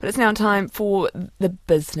But it's now time for the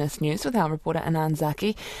business news with our reporter Anand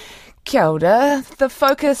Zaki. Kia ora. The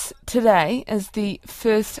focus today is the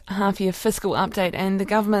first half-year fiscal update and the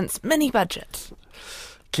government's mini-budget.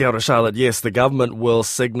 Kia ora, Charlotte. Yes, the government will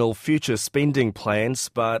signal future spending plans,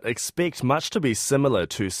 but expect much to be similar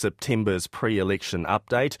to September's pre-election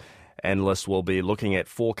update. Analysts will be looking at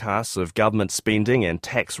forecasts of government spending and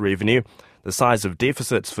tax revenue, the size of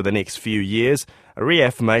deficits for the next few years, a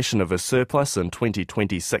reaffirmation of a surplus in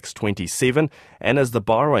 2026-27, and is the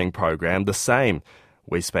borrowing program the same?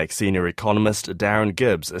 Westpac senior economist Darren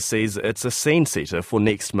Gibbs says it's a scene-setter for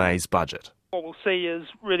next May's budget. What we'll see is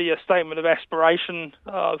really a statement of aspiration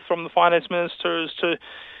from the Finance Minister as to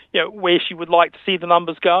where she would like to see the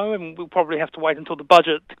numbers go, and we'll probably have to wait until the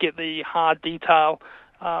budget to get the hard detail.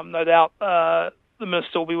 No doubt the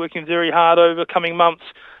Minister will be working very hard over coming months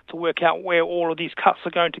to work out where all of these cuts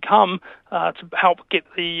are going to come to help get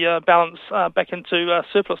the balance back into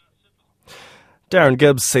surplus. Darren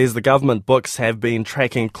Gibbs says the government books have been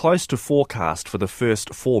tracking close to forecast for the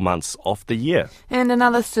first 4 months of the year. And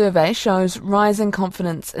another survey shows rising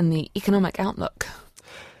confidence in the economic outlook.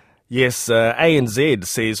 Yes, ANZ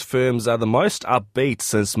says firms are the most upbeat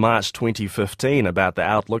since March 2015 about the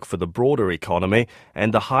outlook for the broader economy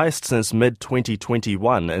and the highest since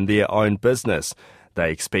mid-2021 in their own business.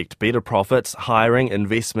 They expect better profits, hiring,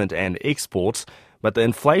 investment and exports. But the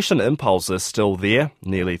inflation impulse is still there.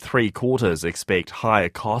 Nearly 3/4 expect higher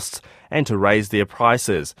costs and to raise their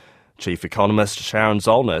prices. Chief Economist Sharon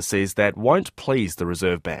Zollner says that won't please the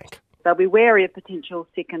Reserve Bank. They'll be wary of potential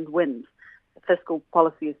second winds. Fiscal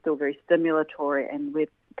policy is still very stimulatory and we're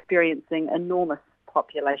experiencing enormous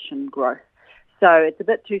population growth. So it's a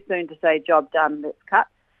bit too soon to say job done, let's cut,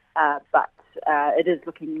 but it is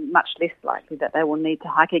looking much less likely that they will need to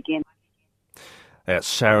hike again.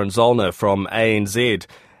 That's Sharon Zollner from ANZ.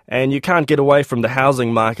 And you can't get away from the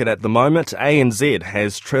housing market at the moment. ANZ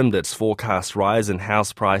has trimmed its forecast rise in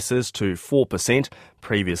house prices to 4%.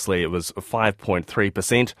 Previously it was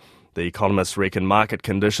 5.3%. The economists reckon market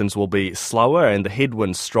conditions will be slower and the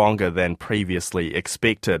headwinds stronger than previously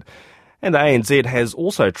expected. And the ANZ has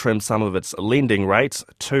also trimmed some of its lending rates.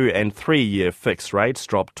 2- and 3-year fixed rates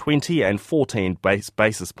dropped 20 and 14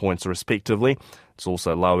 basis points respectively. It's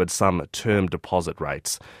also lowered some term deposit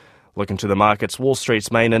rates. Looking to the markets, Wall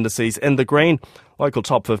Street's main indices in the green. Local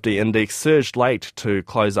top 50 index surged late to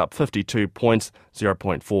close up 52 points,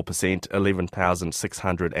 0.4%,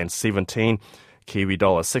 11,617. Kiwi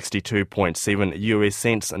dollar 62.7 US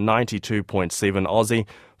cents, 92.7 Aussie,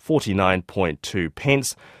 49.2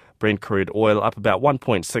 pence. Brent crude oil up about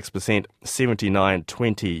 1.6%,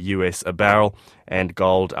 79.20 US a barrel, and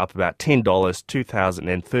gold up about $10,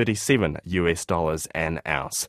 2,037 US dollars an ounce.